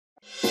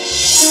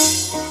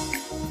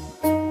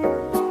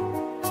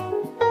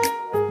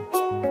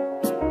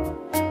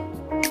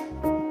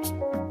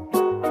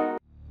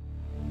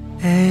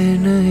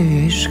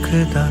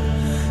दा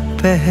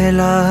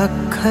पहला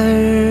अक्षर।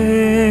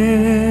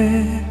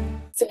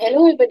 So, hello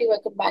everybody,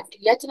 welcome back to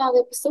yet another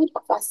episode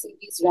of our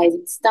series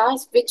Rising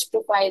Stars, which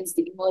profiles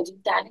the emerging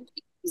talent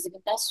in the music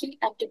industry.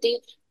 And today,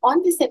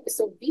 on this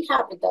episode, we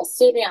have with us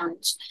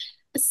Suryansh,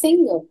 a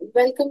singer.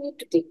 Welcome you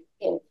today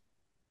here.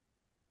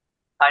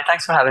 Hi,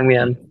 thanks for having me.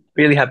 I'm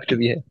really happy to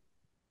be here.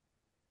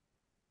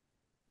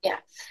 Yeah.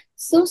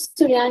 So,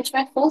 Suryansh,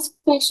 my first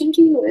question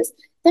to you is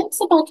tell us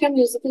about your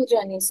musical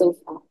journey so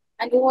far,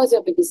 and who was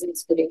your biggest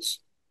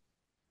inspiration?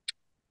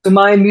 So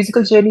my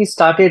musical journey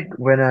started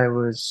when I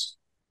was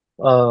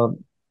uh,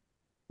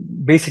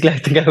 basically I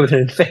think I was an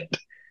infant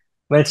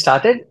when it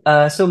started.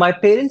 So my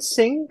parents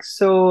sing,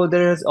 so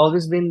there has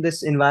always been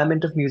this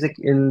environment of music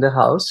in the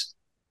house.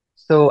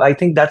 So I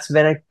think that's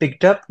when I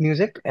picked up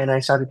music and I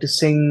started to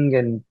sing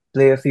and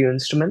play a few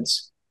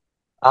instruments.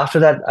 After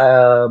that,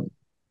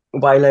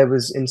 while I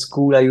was in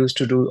school, I used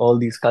to do all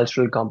these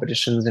cultural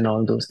competitions and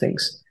all those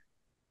things.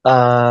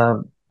 Uh,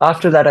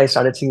 After that, I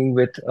started singing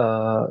with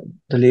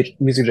the late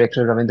music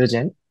director Ravindra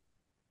Jain,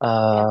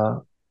 Yeah. uh,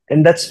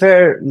 and that's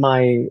where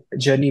my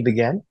journey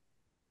began.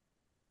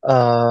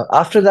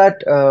 After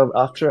that,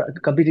 after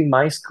completing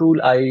my school,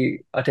 I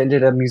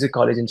attended a music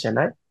college in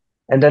Chennai,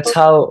 and that's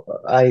Okay. how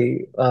I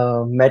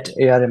met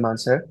A.R. Rahman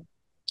sir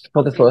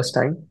for the Okay. first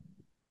time.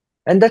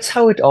 And that's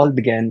how it all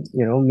began,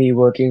 me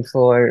working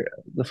for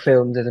the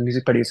films as a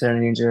music producer and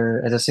arranger,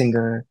 as a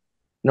singer,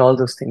 and all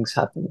those things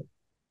happened.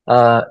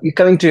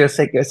 Coming to your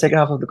second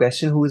half of the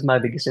question, who is my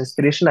biggest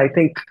inspiration? I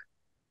think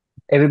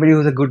everybody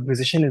who's a good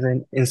musician is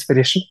an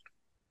inspiration.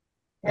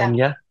 Yeah. And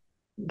yeah,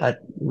 that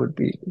would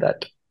be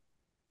that.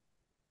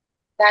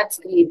 That's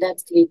great.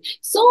 That's great.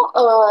 So,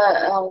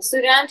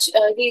 Suryansh,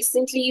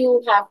 recently you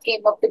have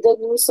came up with a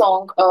new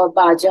song,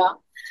 Baja.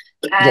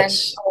 And Yes.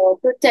 so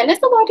tell us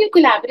about your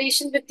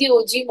collaboration with the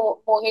OG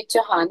Mohit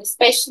Chauhan,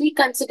 especially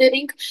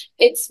considering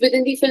it's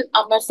within the film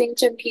Amar Singh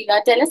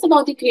Chamkila. Tell us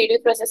about the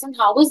creative process and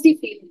how was the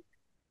feeling?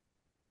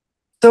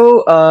 So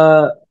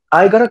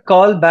I got a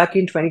call back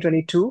in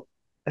 2022,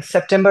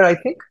 September, I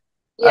think,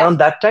 Yeah, around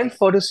that time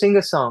for to sing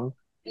a song.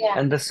 yeah,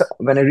 And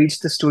when I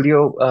reached the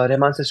studio,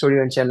 Rahman's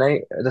studio in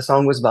Chennai, the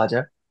song was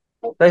Baja.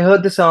 So I okay,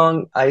 heard the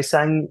song, I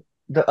sang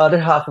the other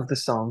half of the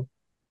song,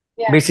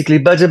 yeah, basically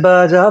Baja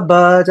Baja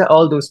Baja,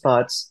 all those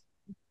parts.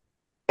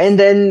 And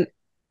then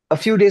a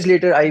few days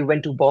later, I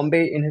went to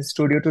Bombay in his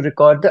studio to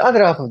record the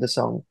other half of the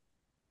song.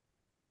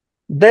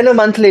 Then a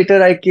month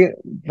later, I came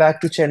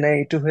back to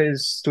Chennai to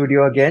his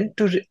studio again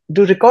to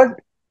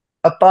record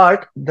a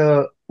part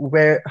the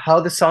where how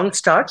the song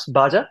starts,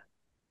 Baja,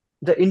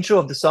 the intro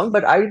of the song,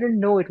 but I didn't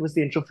know it was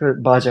the intro for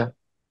Baja.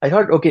 I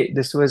thought, okay,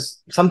 this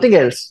was something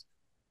else.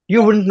 You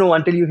yeah, wouldn't know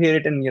until you hear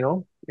it, and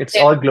it's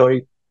all definitely.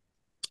 glory.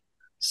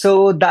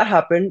 So that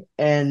happened,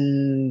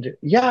 and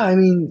yeah, I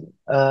mean,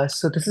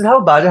 so this is how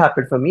Baja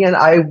happened for me, and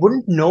I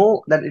wouldn't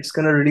know that it's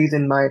gonna release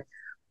in my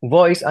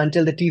voice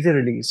until the teaser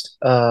released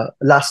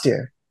last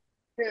year,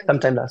 Hmm.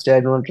 sometime last year. I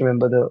don't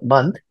remember the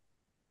month.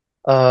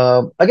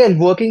 Again,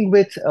 working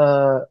with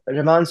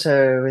Rahman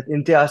sir, with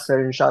Imtiaz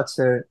sir and Shad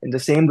sir in the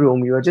same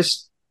room, you are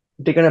just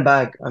taken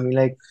aback. I mean,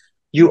 like,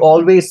 you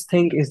always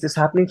think, is this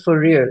happening for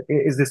real?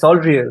 Is this all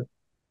real?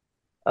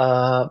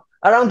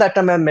 Around that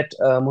time, I met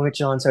Mohit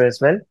Chauhan sir as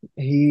well.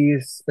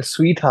 He's a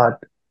sweetheart,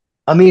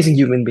 amazing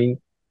human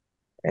being.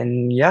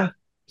 And yeah,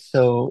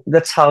 so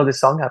that's how this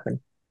song happened.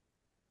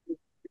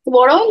 So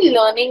what are all the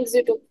learnings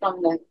you took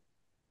from that?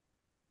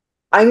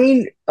 I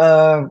mean,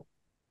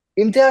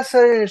 Imtiaz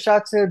sir and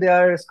Shad sir, they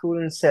are a school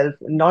in itself,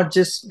 not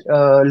just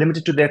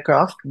limited to their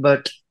craft,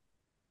 but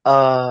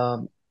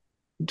um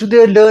to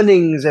their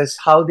learnings as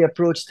how they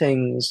approach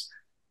things.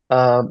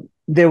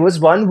 There was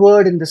one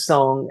word in the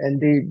song,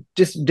 and they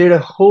just did a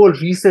whole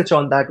research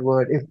on that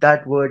word, if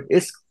that word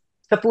is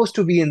supposed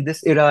to be in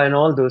this era and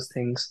all those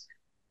things.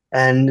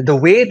 And the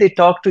way they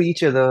talk to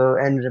each other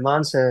and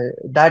Romancer,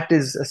 that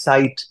is a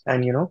sight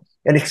and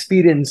an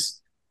experience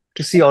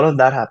to see all of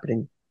that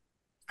happening.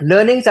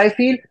 Learnings, I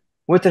feel,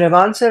 with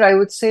Revancer, I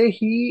would say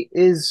he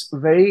is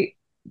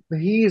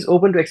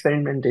open to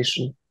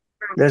experimentation.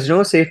 There's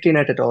no safety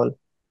net at all.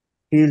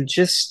 He'll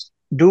just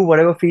do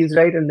whatever feels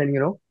right and then,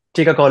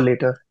 take a call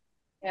later.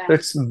 Yeah. So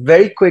it's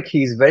very quick.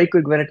 He's very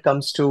quick when it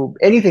comes to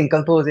anything,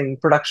 composing,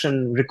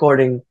 production,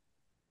 recording.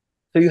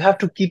 So you have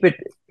to keep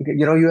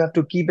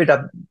it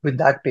up with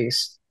that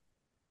pace.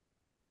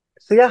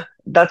 So yeah,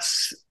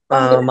 that's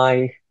Congrats. my,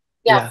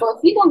 Yeah, yeah,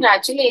 firstly,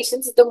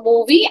 congratulations. The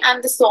movie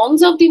and the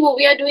songs of the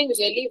movie are doing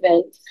really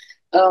well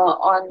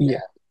on yeah,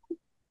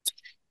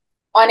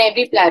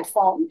 every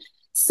platform.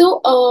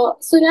 So,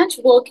 Suraj,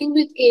 working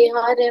with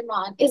A.R.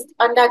 Rahman is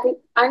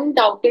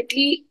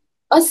undoubtedly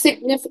a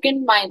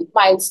significant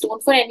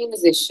milestone for any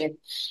musician.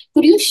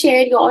 Could you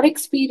share your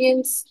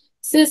experiences,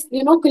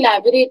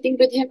 collaborating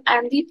with him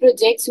and the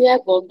projects you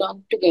have worked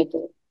on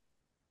together?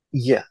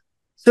 yeah.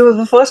 So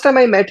the first time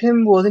I met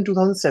him was in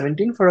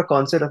 2017 for a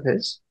concert of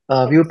his.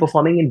 We were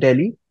performing in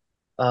Delhi.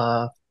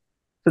 Uh,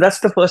 so that's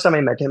the first time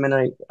I met him,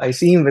 and I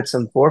see him with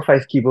some 4 or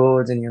 5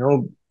 keyboards, and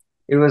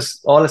it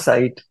was all a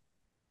sight.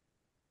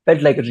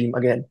 Felt like a dream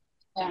again.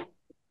 Yeah.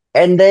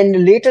 And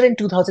then later in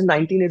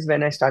 2019 is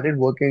when I started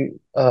working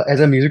as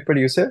a music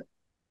producer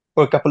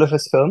for a couple of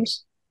his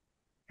films.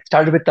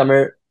 Started with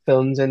Tamil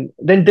films, and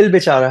then Dil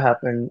Bichara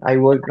happened. I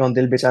worked on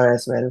Dil Bichara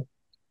as well.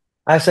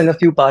 I've sung a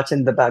few parts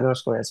in the background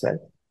score as well.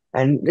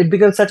 And it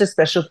became such a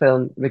special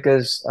film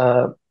because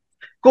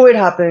COVID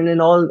happened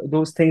and all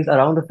those things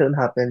around the film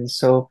happened.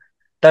 So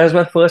that was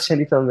my first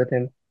Hindi film with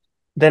him.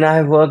 Then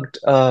I worked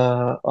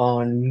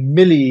on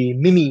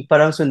Mimi,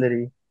 Param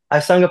Sundari. I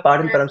sung a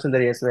part in Mm, Param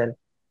Sundari as well.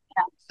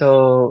 yeah,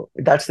 So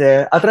that's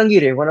there.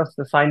 Atrangire, one of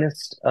the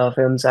finest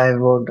films I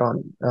worked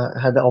on,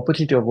 had the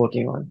opportunity of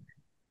working on.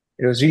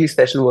 It was really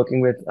special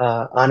working with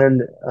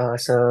Anand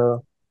sir.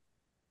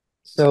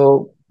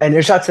 So, and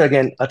Irshad sir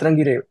again,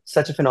 Atrangire,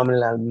 such a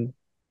phenomenal album.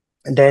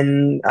 And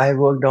then I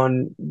worked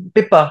on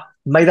Pippa,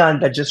 Maidan,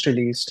 that just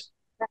released.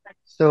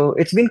 So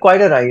it's been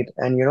quite a ride.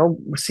 And,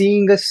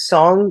 seeing a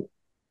song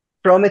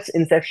from its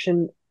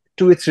inception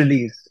to its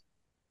release,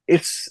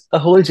 it's a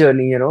whole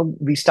journey.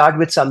 We start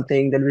with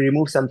something, then we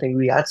remove something,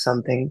 we add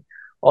something.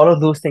 All of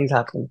those things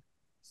happen.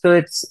 So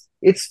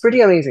it's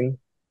pretty amazing.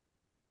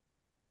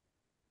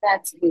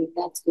 that's great.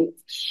 That's great.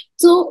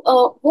 So,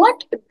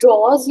 what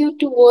draws you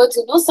towards,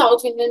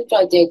 South Indian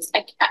projects?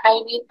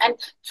 I mean, and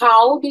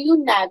how do you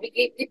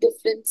navigate the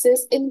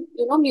differences in,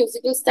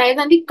 musical styles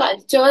and the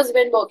cultures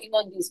when working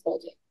on these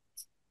projects?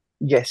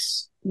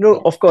 Yes. No,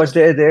 Yeah, of course,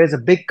 there is a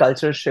big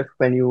cultural shift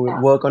when you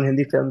yeah, work on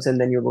Hindi films and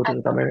then you go to I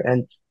the know. Tamil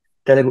and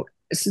Telugu.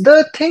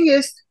 The thing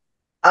is,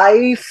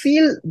 I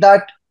feel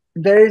that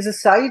there is a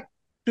side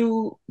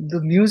to the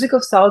music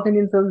of South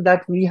Indian films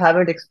that we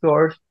haven't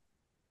explored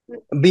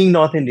Mm, being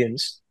North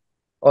Indians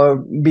or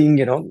being,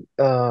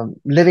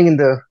 living in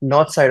the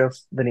north side of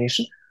the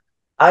nation.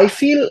 I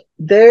feel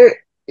the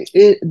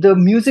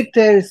music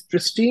there is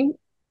pristine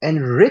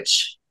and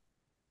rich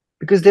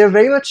because they're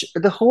very much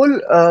the whole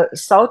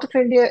south of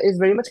India is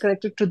very much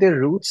connected to their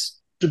roots,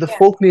 to the yeah,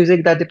 folk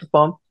music that they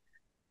perform,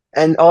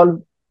 and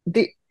all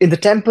the in the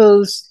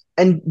temples,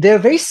 and they're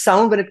very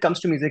sound when it comes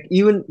to music.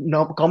 Even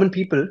now, common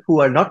people who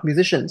are not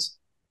musicians,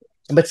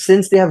 but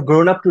since they have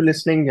grown up to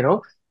listening,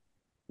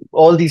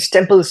 all these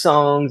temple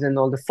songs and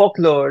all the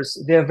folklores,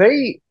 they're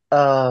very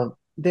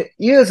their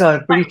ears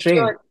are pretty trained.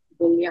 culture,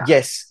 people, yeah,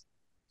 Yes.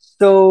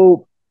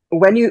 So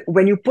when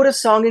you put a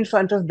song in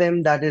front of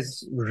them that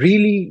is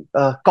really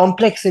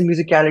complex in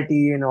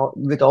musicality and all,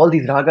 with all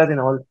these ragas and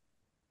all,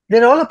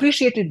 they're all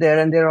appreciated there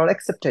and they're all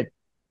accepted.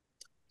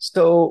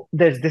 So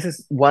this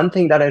is one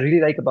thing that I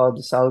really like about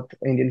the South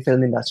Indian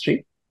film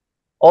industry.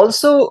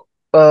 Also,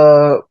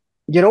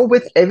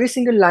 with every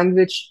single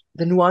language,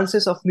 the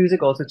nuances of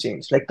music also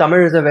change. Like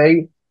Tamil is a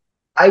very,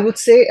 I would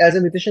say, as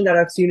a musician that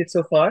I've seen it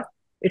so far,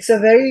 it's a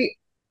very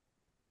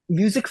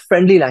music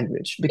friendly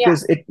language yeah,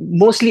 because it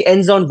mostly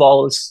ends on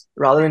vowels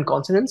rather than mm,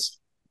 consonants.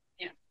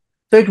 yeah.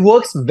 So it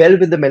works well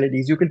with the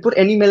melodies. You can put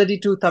any melody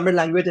to Tamil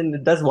language and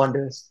it does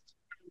wonders.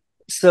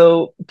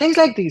 So things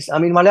like these. I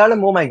mean,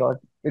 Malayalam, oh my God,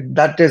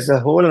 that is a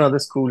whole another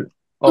school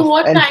So, of,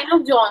 what and kind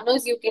of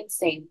genres you can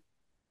sing?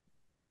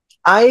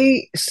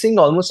 I sing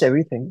almost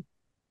everything.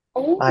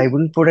 I Oh,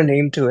 wouldn't put a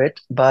name to it,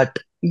 but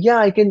yeah,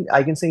 I can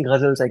sing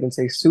ghazals, I can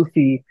sing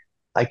Sufi,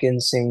 I can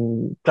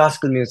sing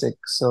classical music.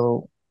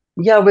 So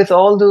yeah, with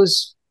all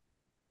those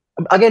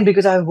again,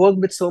 because I've worked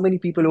with so many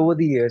people over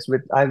the years,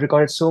 I've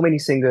recorded so many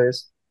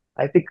singers,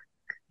 I pick,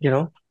 you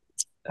know,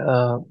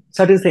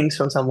 certain things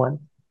from someone.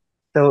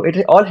 So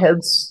it all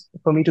helps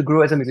for me to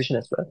grow as a musician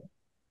as well.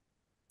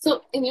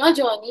 so in your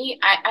journey,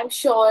 I'm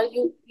sure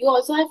you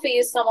also have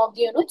faced some of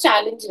the,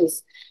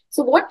 challenges.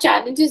 So, what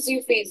challenges do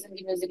you face in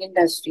the music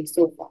industry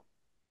so far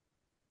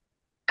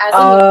as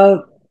a musician? Uh,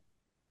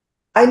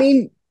 I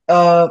mean,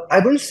 I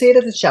wouldn't say it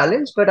as a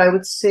challenge, but I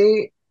would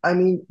say, I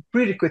mean,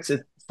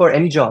 prerequisite for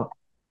any job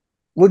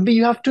would be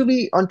you have to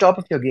be on top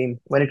of your game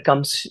when it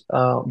comes,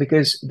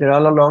 because there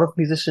are a lot of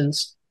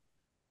musicians,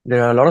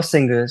 there are a lot of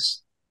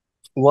singers.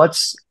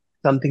 What's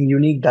something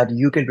unique that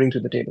you can bring to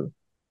the table?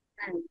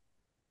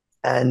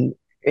 And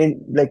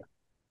in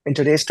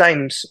today's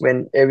times,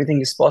 when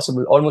everything is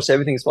possible, almost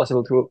everything is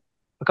possible through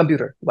a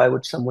computer, why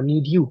would someone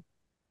need you?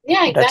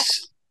 Yeah, exactly.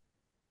 That's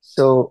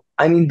so.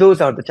 I mean,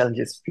 those are the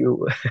challenges. If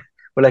you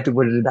would like to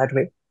put it that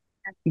way.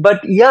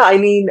 But yeah, I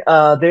mean,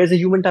 there is a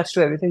human touch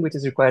to everything, which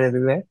is required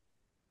everywhere.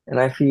 And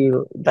I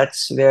feel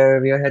that's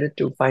where we are headed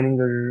to,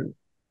 finding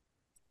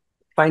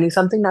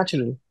something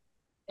natural.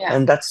 Yeah.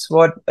 And that's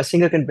what a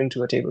singer can bring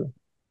to a table.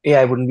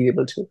 AI wouldn't be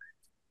able to.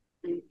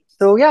 Mm.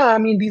 So yeah, I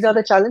mean, these are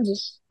the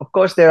challenges. Of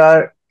course, there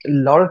are a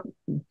lot of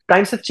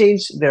times have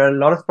changed. There are a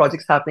lot of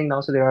projects happening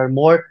now, so there are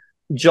more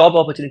job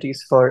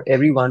opportunities for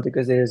everyone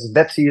because there's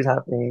web series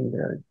happening,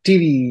 there are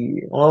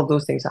TV, all of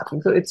those things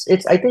happening. So it's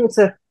I think it's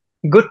a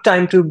good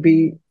time to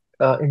be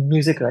in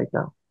music right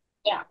now.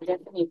 Yeah,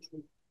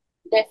 definitely.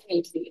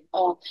 Definitely.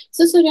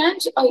 So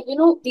Suryansh,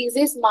 these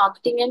days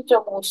marketing and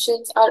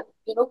promotions are,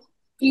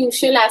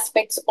 crucial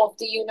aspects of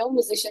the,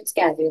 musician's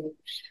career.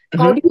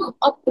 How Mhm. do you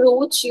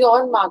approach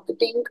your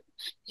marketing,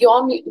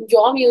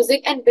 your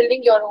music and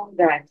building your own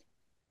brand?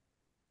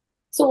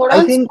 So what I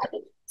are think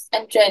strategies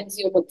and trends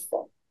you look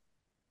for?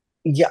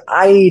 Yeah,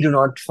 I do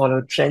not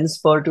follow trends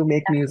for to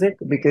make music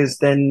because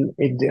then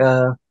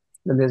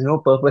there's no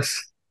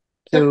purpose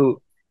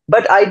to.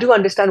 But I do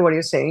understand what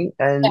you're saying,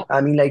 and Yeah,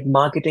 I mean, like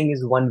marketing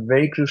is one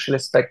very crucial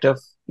aspect of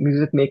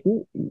music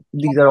making.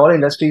 These are all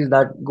industries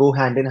that go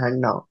hand in hand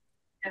now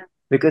yeah,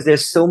 because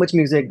there's so much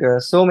music, there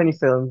are so many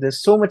films,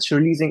 there's so much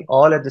releasing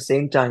all at the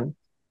same time,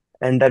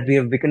 and that we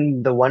have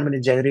become the 1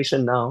 minute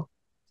generation now.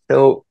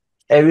 So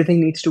everything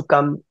needs to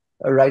come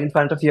right in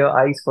front of your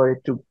eyes for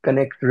it to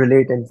connect,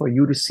 relate, and for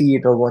you to see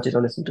it or watch it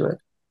or listen to it.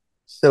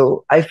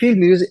 So I feel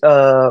music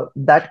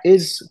that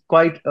is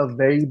quite a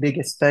very big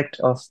aspect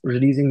of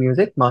releasing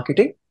music,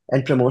 marketing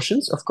and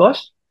promotions, of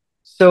course.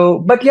 So,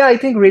 but yeah, I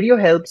think radio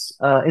helps.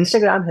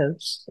 Instagram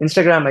helps.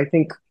 Instagram, I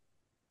think,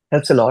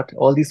 helps a lot.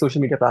 All these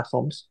social media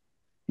platforms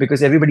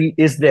because everybody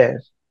is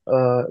there.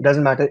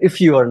 Doesn't matter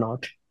if you are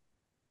not.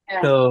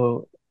 yeah.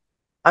 So,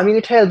 I mean,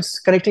 it helps.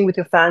 Connecting with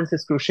your fans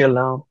is crucial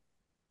now,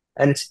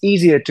 and it's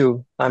easier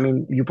too. I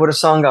mean, you put a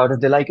song out, if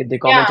they like it, they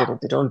commented Yeah.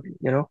 it. They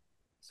don't,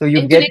 So you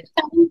In get today's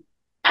time,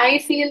 I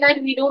feel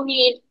that we don't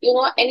need,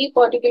 any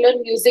particular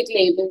music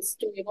labels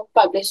to,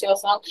 publish your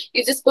song.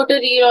 You just put a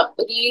reel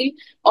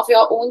of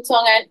your own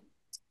song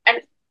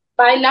and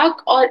by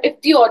luck or if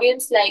the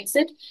audience likes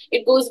it,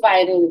 it goes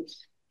viral.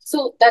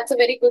 So that's a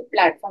very good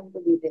platform to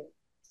be there.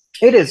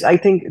 it is. I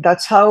think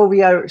that's how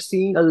we are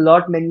seeing a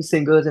lot many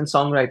singers and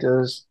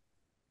songwriters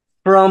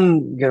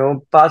from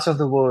parts of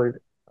the world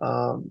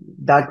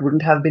that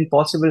wouldn't have been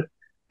possible.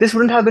 This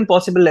wouldn't have been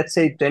possible, let's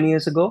say, 10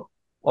 years ago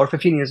or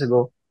 15 years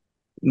ago.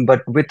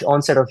 But with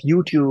onset of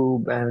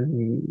YouTube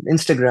and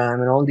Instagram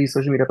and all these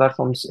social media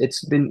platforms,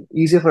 it's been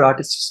easier for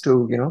artists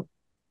to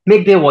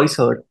make their voice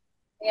heard.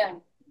 Yeah.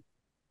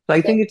 So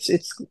I think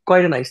it's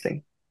quite a nice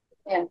thing.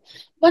 Yeah.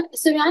 But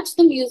Suryansh,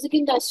 the music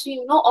industry,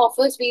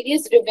 offers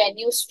various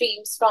revenue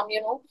streams from,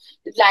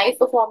 live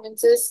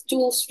performances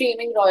to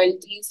streaming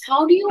royalties.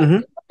 How do you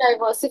Hmm.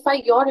 diversify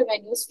your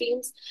revenue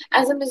streams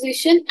as a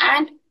musician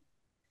and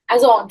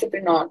as an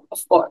entrepreneur,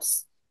 of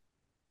course?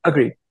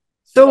 Agree. Yeah.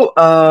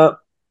 So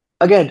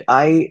again,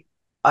 I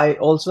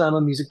also am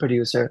a music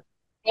producer.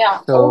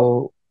 Yeah.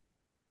 Oh,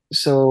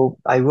 So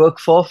I work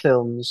for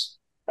films.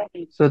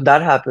 okay. So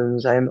that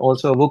happens. I am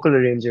also a vocal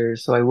arranger.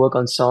 So I work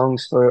on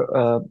songs for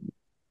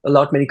a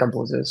lot many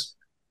composers.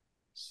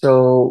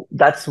 So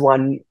that's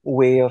one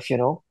way of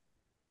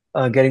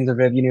getting the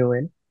revenue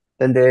in.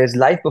 Then there's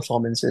live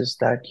performances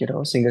that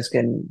singers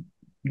can.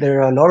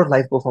 There are a lot of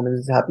live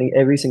performances happening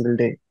every single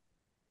day.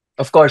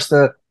 Of course,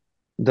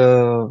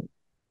 the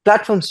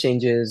platforms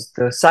changes,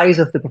 the size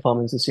of the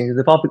performances changes,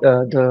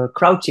 the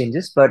crowd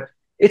changes, but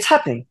it's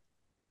happening.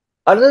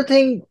 Another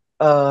thing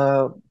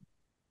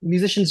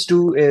musicians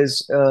do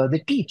is they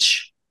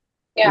teach,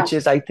 Yeah. which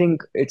is I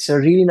think it's a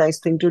really nice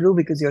thing to do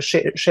because you're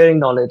sharing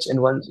knowledge,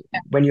 and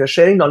when you're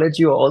sharing knowledge,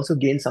 you also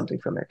gain something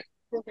from it.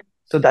 Mhm.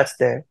 So that's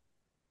there.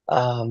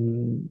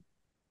 Um,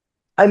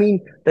 I mean,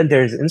 then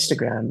there's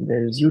Instagram,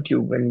 there's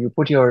YouTube. When you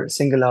put your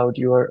single out,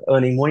 you are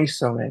earning money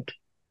from it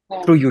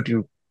Yeah. through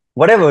YouTube.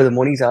 Whatever the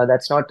monies are,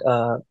 that's not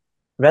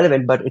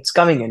relevant, but it's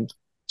coming in.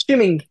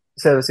 Streaming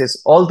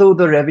services, although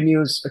the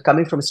revenues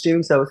coming from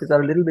streaming services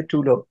are a little bit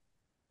too low,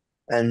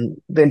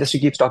 and the industry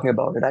keeps talking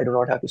about it. I do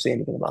not have to say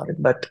anything about it,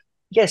 but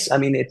yes, I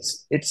mean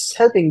it's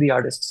helping the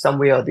artists some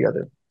way or the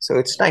other. So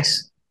it's nice.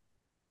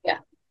 Yeah.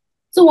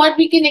 So what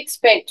we can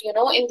expect, in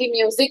the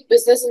music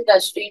business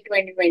industry in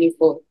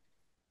 2024?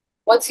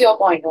 What's your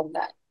point on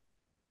that?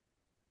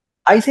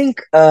 I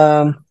think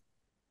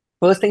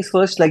first things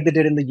first, like they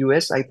did in the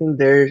US, I think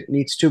there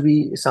needs to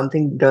be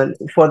something done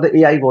for the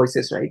AI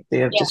voices, right? They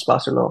have Yeah. just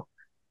passed a law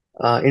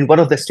in one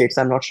of the states.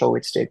 I'm not sure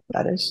which state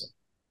that is.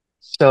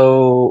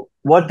 So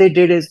what they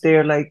did is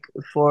they're like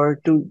for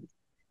to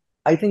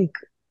I think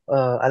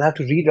I'll have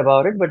to read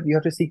about it, but you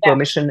have to seek Yeah.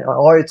 permission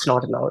or it's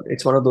not allowed.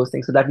 It's one of those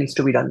things. So that needs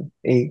to be done.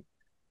 A.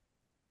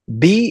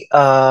 B.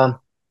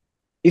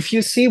 If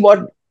you see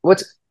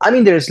what's I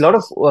mean, there's a lot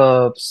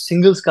of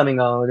singles coming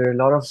out. There are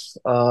a lot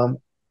of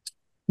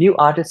new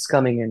artists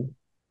coming in.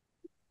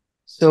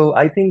 So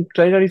I think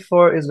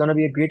 2024 is going to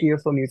be a great year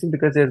for music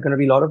because there's going to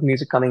be a lot of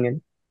music coming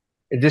in.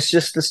 This is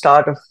just the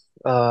start of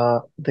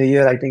the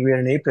year. I think we are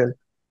in April,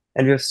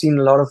 and we have seen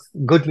a lot of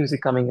good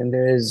music coming in.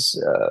 There is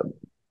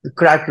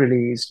Crack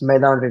released,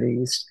 Maidan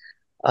released,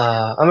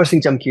 Amar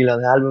Singh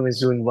Chamkila. The album is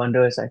doing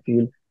wonders, I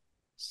feel.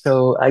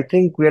 So I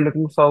think we are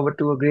looking forward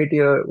to a great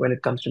year when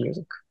it comes to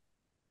music.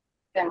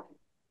 Yeah.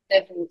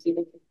 Definitely,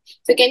 definitely.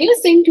 So can you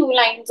sing two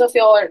lines of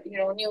your,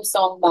 new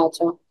song,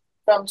 Bacha,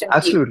 from Chamkila?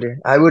 Absolutely,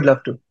 I would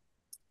love to.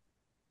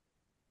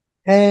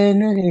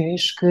 ऐन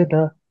इश्क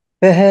दा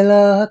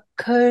पहला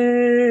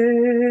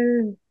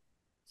अखर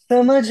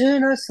समझ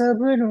न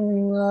सबनू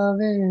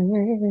आवे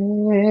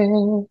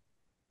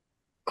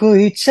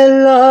कोई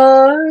चला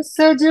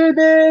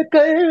सजदे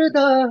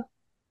करदा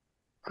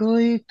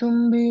कोई तुम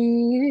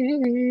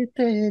भी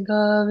ते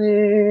गावे.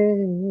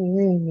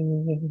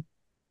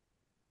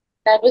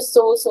 That was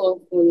so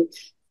soulful.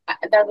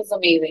 That was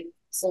amazing.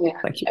 So yeah,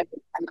 Thank you. I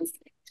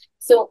understand.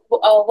 So,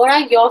 what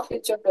are your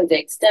future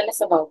projects? Tell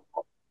us about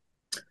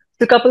them.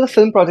 a couple of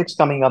film projects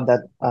coming up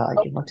that I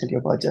Oh, cannot tell you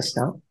about just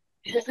now.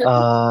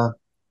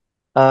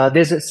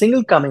 There's a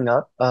single coming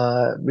up,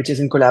 which is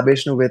in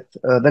collaboration with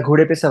the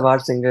Ghode Pe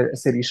Sawar singer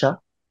Sirisha.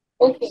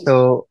 okay.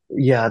 So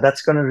yeah,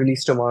 that's gonna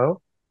release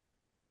tomorrow,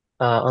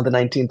 on the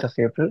 19th of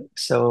April.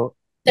 So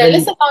Tell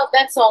us very, about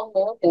that song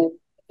more then.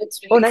 If it's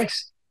oh, releasing.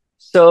 nice.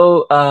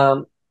 So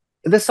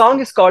the song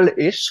is called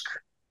Ishq.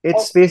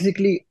 It's Okay.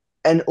 basically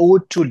an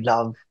ode to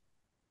love,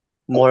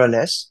 more Okay. or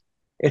less.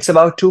 It's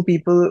about two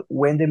people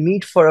when they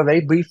meet for a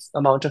very brief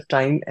amount of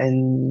time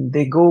and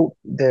they go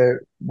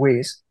their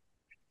ways.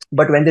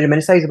 But when they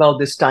reminisce about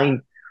this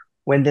time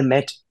when they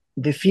met,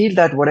 they feel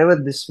that whatever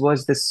this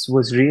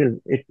was real.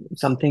 It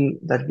something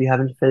that we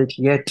haven't felt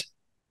yet.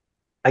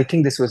 I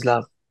think this was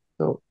love.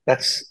 So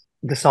that's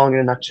the song in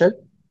a nutshell.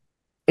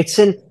 It's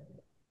an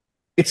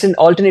it's an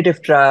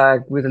alternative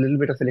track with a little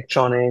bit of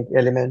electronic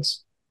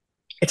elements.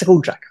 It's a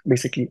cool track,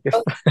 basically,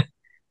 Okay.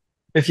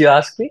 if you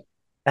ask me.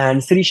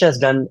 And Sirisha has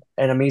done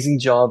an amazing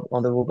job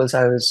on the vocals.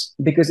 I was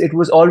because it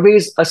was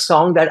always a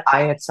song that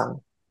I had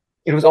sung.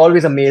 It was Okay.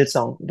 always a male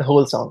song, the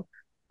whole song.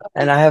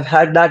 And Okay. I have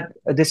had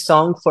this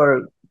song for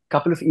a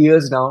couple of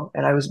years now,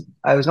 and I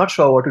was not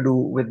sure what to do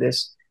with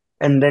this.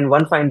 And then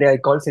one fine day I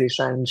called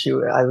Sirisha and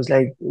I was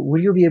like,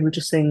 "Will you be able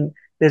to sing?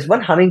 There's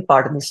one humming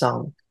part in the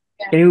song.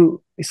 Yeah. Can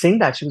you sing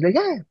that?" She was like,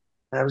 "Yeah, yeah."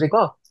 And I was like,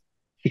 "Wow."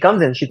 She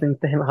comes in, she sings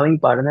the humming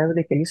part, and I was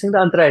like, "Can you sing the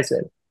antara as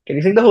well? Can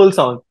you sing the whole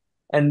song?"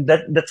 And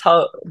that's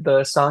how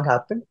the song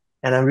happened.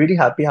 And I'm really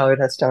happy how it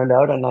has turned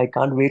out, and I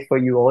can't wait for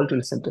you all to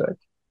listen to it.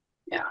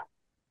 Yeah.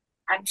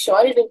 I'm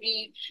sure it'll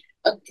be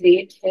a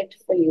great hit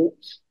for you.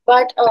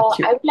 But Thank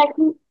you. I would like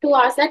to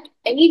ask that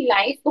any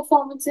live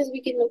performances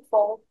we can look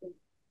forward to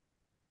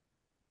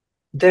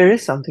There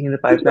is something in the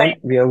in pipeline. 20.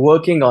 We are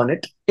working on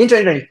it. In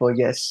 2024,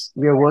 yes,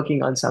 we are Yeah.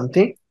 working on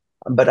something,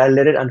 but I'll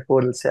let it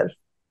unfold itself.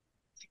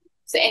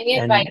 So any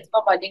And advice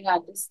for budding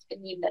artists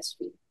in the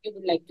industry you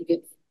would like to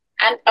give?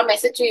 And a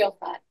message to your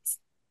fans.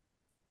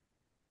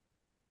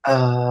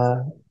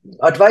 uh,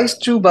 advice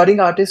to budding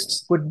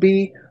artists would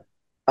be,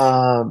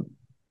 um,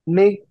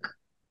 make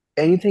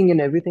anything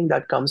and everything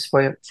that comes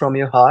from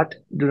your heart.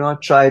 Do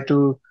not try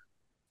to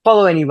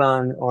follow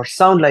anyone or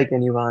sound like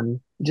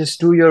anyone. Just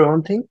do your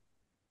own thing.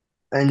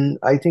 And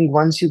I think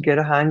once you get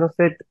a hang of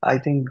it, I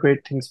think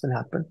great things will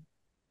happen.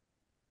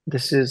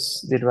 This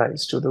is the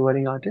advice to the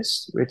budding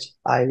artists, which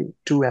I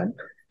too am.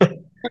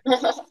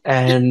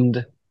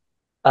 And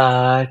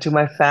to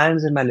my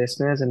fans and my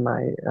listeners and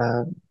my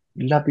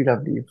lovely,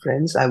 lovely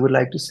friends, I would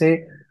like to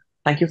say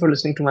thank you for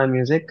listening to my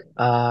music.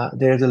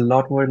 There's a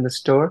lot more in the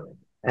store,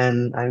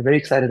 and I'm very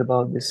excited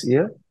about this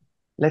year.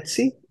 Let's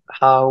see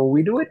how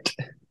we do it.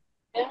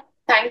 Yeah.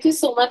 Thank you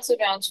so much,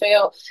 Suryansh, for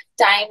your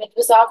time. It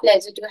was our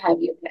pleasure to have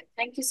you here.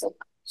 Thank you so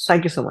much.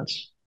 Thank you so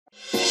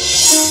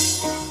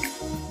much.